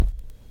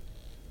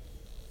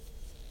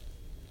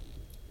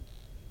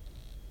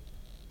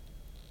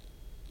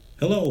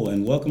Hello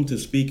and welcome to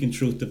Speaking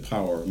Truth to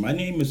Power. My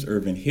name is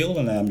Irvin Hill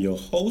and I'm your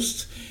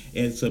host.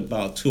 It's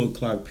about 2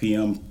 o'clock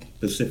p.m.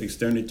 Pacific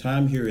Standard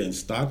Time here in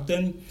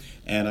Stockton.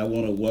 And I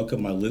want to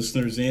welcome my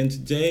listeners in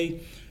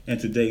today. And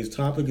today's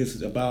topic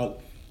is about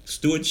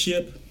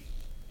stewardship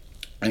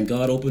and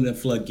God opened the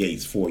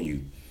floodgates for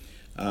you.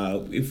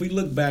 If we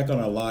look back on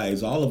our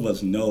lives, all of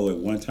us know at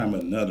one time or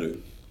another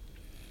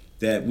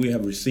that we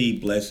have received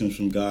blessings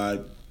from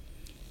God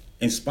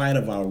in spite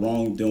of our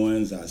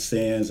wrongdoings, our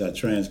sins, our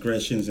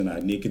transgressions, and our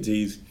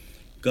iniquities.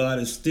 God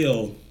has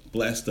still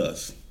blessed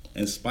us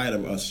in spite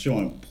of us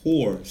showing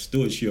poor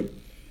stewardship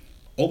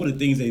over the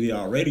things that He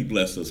already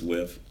blessed us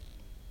with.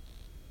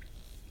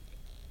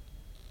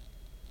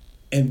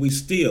 And we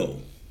still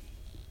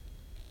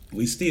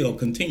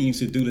continue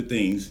to do the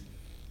things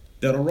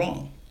that are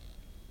wrong.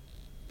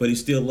 But He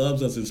still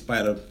loves us in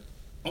spite of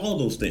all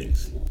those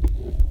things.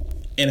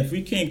 And if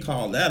we can't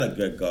call that a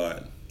good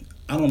God,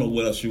 I don't know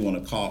what else you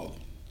want to call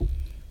it.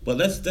 But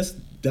let's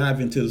dive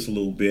into this a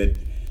little bit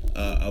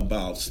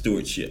about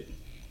stewardship.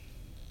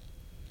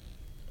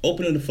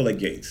 Opening the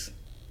floodgates.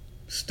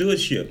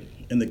 Stewardship,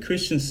 in the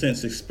Christian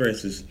sense,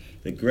 expresses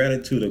the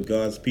gratitude of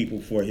God's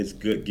people for His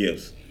good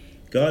gifts.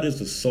 God is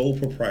the sole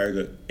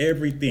proprietor of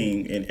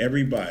everything and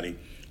everybody.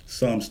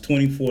 Psalms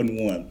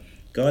 24:1.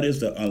 God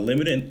is the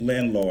unlimited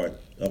landlord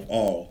of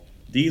all.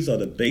 These are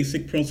the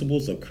basic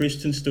principles of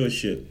Christian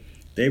stewardship.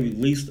 They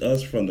released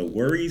us from the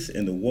worries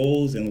and the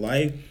woes in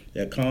life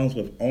that comes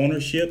with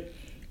ownership.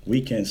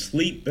 We can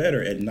sleep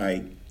better at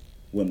night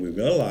when we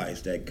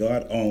realize that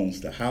God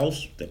owns the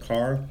house, the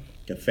car,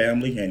 the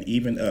family, and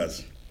even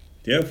us.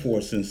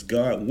 Therefore, since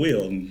God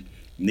will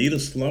neither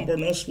slumber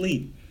nor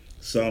sleep,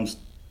 Psalms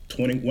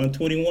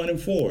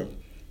 121:4,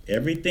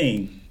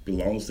 everything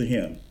belongs to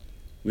Him.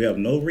 We have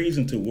no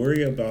reason to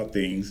worry about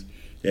things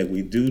that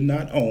we do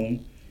not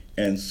own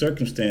and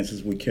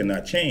circumstances we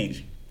cannot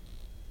change.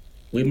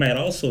 We might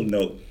also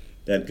note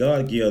that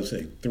God gives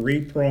a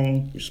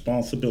three-pronged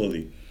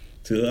responsibility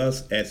to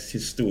us as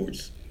His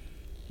stewards.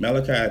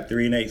 Malachi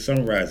 3:8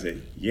 summarizes it.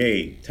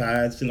 Yea,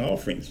 tithes and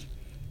offerings.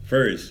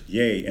 First,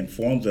 yea,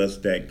 informs us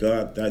that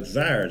God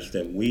desires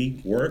that we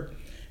work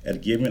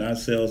at giving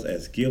ourselves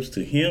as gifts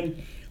to Him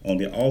on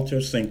the altar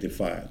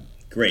sanctified.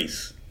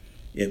 Grace.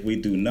 If we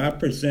do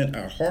not present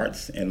our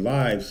hearts and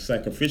lives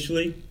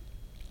sacrificially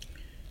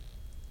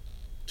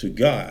to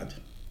God,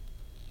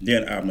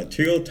 then our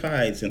material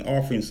tithes and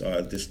offerings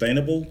are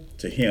disdainable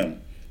to Him.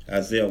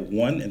 Isaiah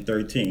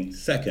 1:13.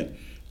 Second,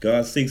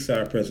 God seeks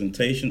our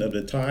presentation of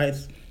the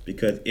tithes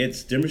because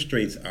it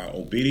demonstrates our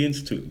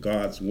obedience to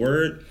God's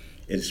word.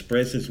 It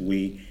expresses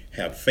we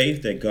have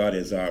faith that God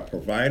is our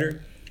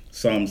provider.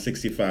 Psalm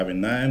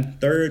 65:9.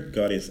 Third,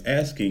 God is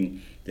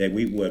asking that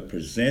we would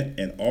present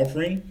an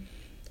offering.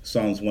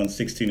 Psalms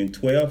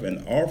 116:12,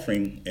 an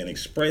offering and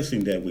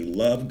expressing that we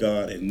love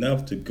God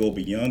enough to go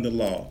beyond the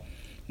law.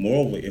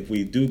 Moreover, if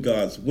we do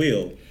God's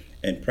will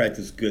and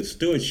practice good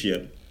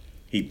stewardship,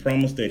 He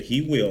promised that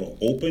He will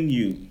open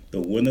you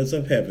the windows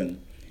of heaven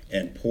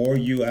and pour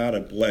you out a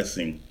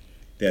blessing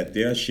that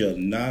there shall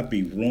not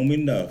be room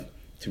enough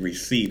to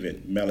receive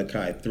it.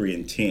 Malachi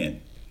 3:10.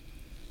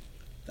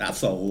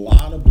 That's a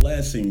lot of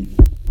blessing,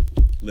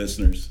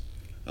 listeners.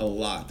 A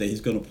lot that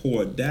He's going to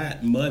pour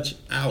that much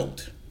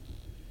out.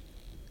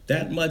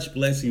 That much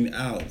blessing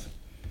out.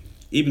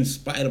 Even in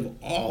spite of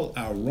all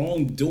our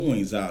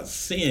wrongdoings, our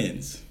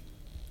sins,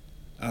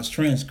 our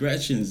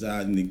transgressions,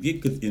 our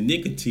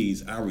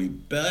iniquities, our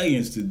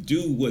rebellions to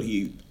do what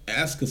He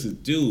asked us to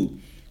do,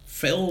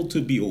 failed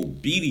to be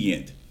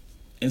obedient.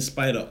 In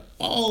spite of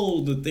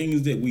all the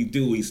things that we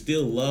do, He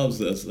still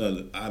loves us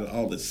out of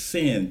all the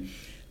sin,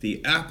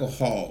 the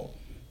alcohol,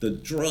 the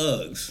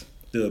drugs,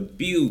 the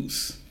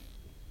abuse,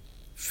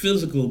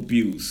 physical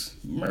abuse,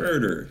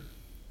 murder.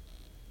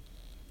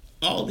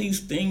 All these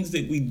things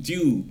that we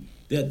do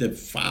that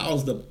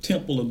defiles the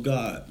temple of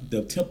God,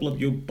 the temple of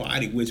your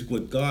body, which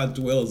what God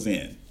dwells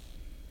in.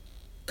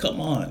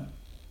 Come on.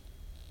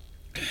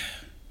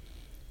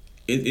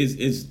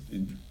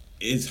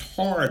 It's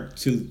hard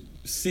to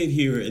sit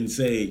here and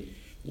say,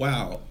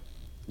 wow,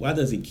 why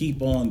does He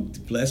keep on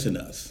blessing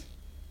us?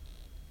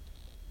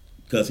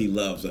 Because He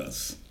loves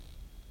us.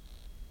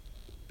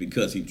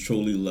 Because He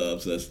truly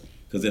loves us.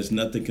 Because there's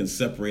nothing can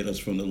separate us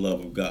from the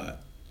love of God.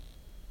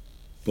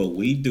 But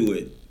we do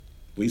it.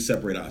 We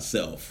separate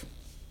ourselves.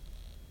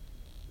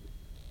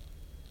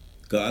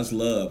 God's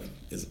love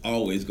is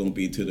always going to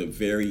be to the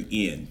very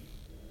end.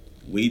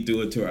 We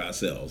do it to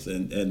ourselves.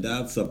 And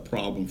that's a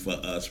problem for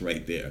us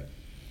right there.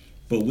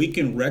 But we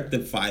can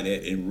rectify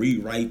that and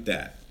rewrite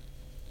that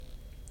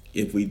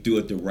if we do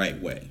it the right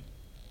way.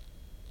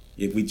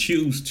 If we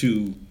choose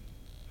to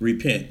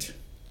repent.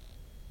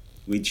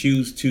 We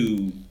choose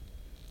to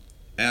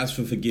ask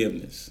for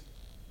forgiveness.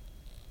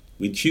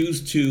 We choose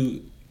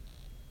to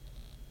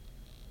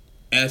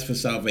ask for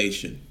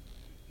salvation.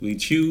 We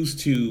choose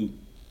to,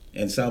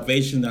 and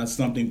salvation is not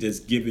something that's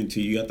given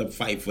to you. You have to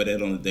fight for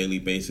that on a daily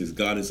basis.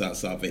 God is our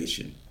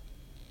salvation.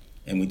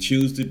 And we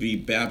choose to be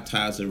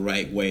baptized the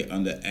right way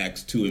under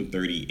Acts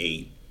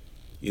 2:38.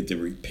 is to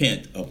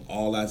repent of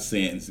all our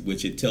sins,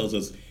 which it tells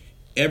us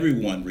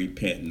everyone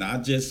repent,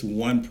 not just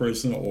one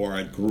person or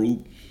a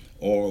group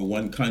or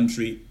one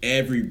country,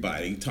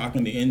 everybody,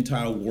 talking the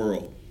entire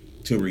world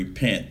to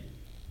repent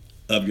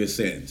of your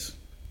sins.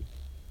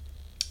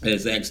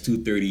 That's Acts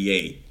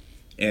 2:38.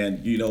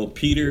 And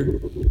Peter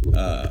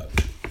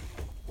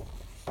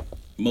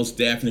most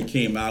definitely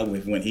came out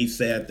with when he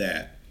said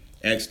that.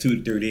 Acts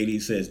 2:38, he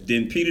says,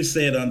 "Then Peter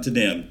said unto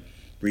them,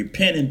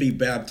 Repent and be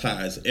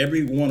baptized,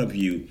 every one of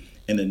you,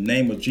 in the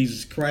name of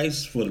Jesus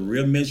Christ, for the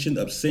remission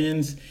of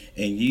sins,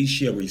 and ye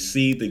shall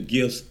receive the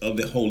gifts of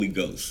the Holy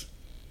Ghost."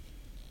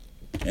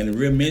 And the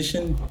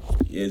remission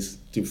is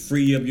to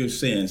free you of your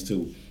sins,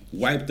 to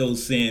wipe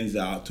those sins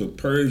out, to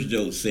purge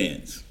those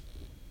sins,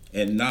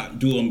 and not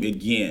do them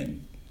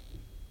again.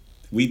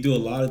 We do a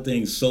lot of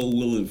things so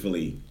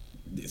willingly,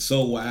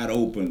 so wide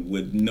open,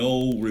 with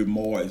no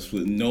remorse,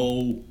 with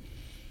no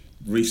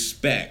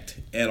respect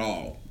at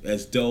all,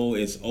 as though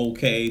it's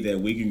okay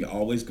that we can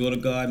always go to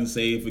God and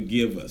say,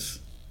 forgive us.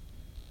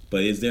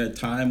 But is there a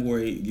time where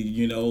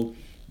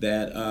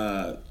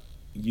that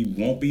you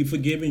won't be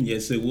forgiven?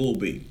 Yes, it will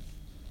be.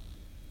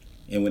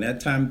 And when that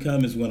time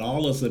comes is when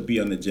all of us will be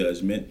under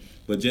judgment.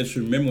 But just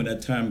remember, when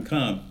that time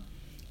comes,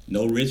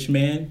 no rich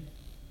man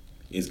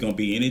is going to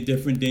be any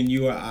different than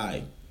you or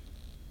I.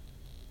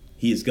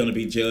 He is going to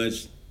be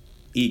judged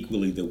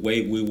equally the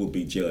way we will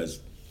be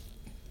judged.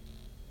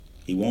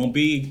 He won't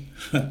be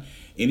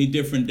any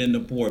different than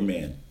the poor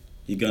man.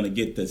 You're going to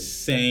get the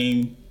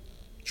same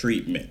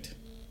treatment.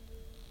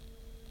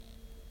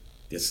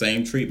 The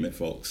same treatment,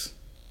 folks.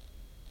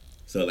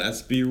 So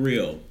let's be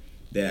real.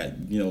 That,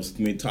 when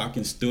we're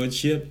talking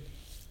stewardship,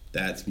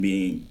 that's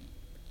being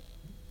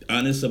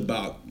honest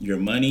about your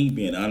money,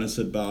 being honest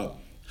about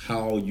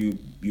how you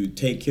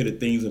take care of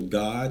things of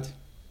God,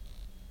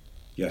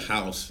 your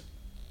house,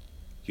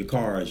 your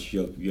cars,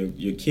 your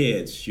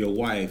kids, your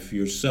wife,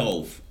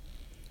 yourself,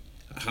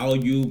 how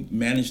you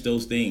manage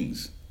those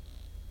things.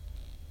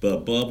 But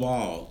above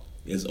all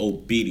is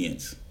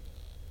obedience.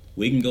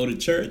 We can go to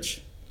church,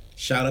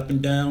 shout up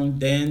and down,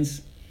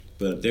 dance,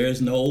 but if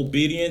there's no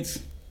obedience,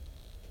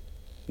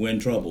 we're in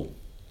trouble.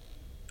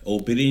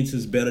 Obedience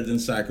is better than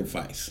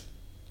sacrifice.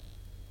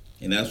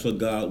 And that's what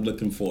God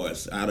looking for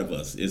us, out of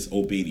us, is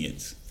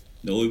obedience.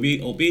 No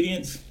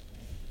obedience,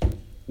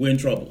 we're in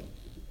trouble.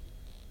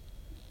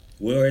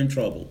 We're in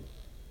trouble.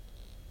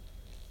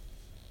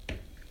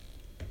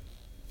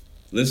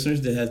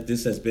 Listeners,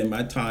 this has been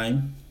my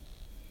time.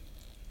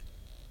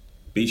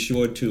 Be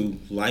sure to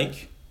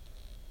like,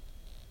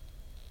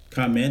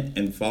 comment,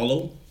 and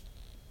follow.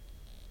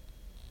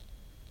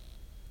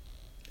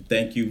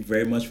 Thank you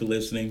very much for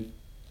listening.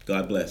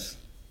 God bless.